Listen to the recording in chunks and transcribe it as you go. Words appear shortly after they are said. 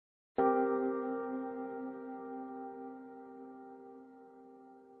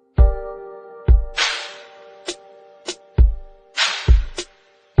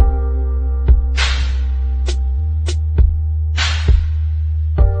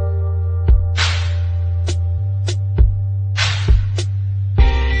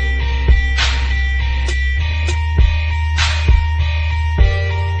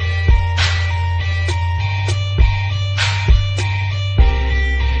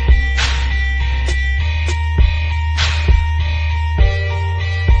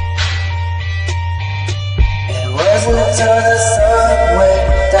until the sun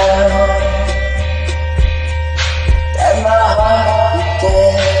went down that my heart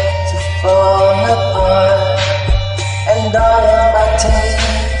began to fall apart, and all of my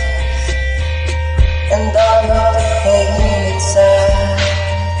tears and all of the pain inside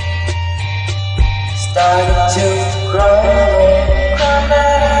started to crumble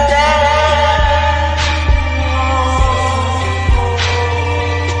down.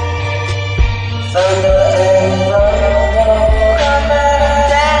 Thunder and rumble coming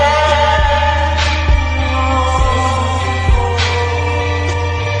down.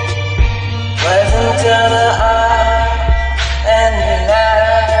 Wasn't till the eye and the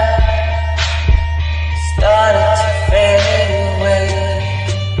light started to fade away,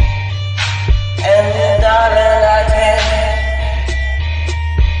 and darling, I can't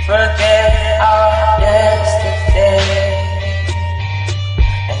forget our yesterday.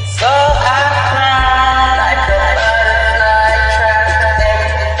 And so I cried like a butterfly trapped in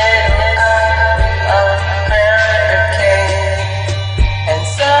the middle of a hurricane. And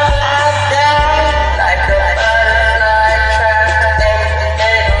so I died like a butterfly trapped in the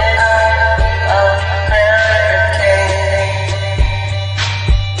middle of a hurricane.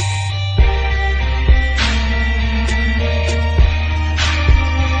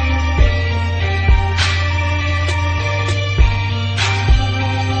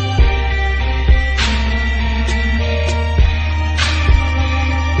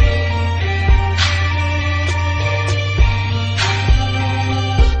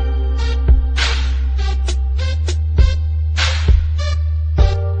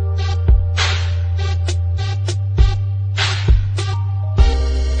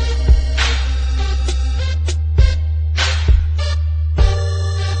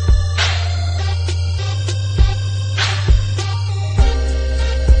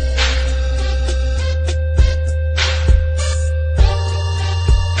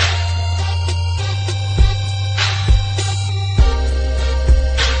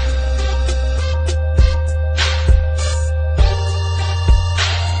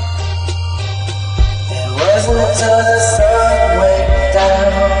 Until the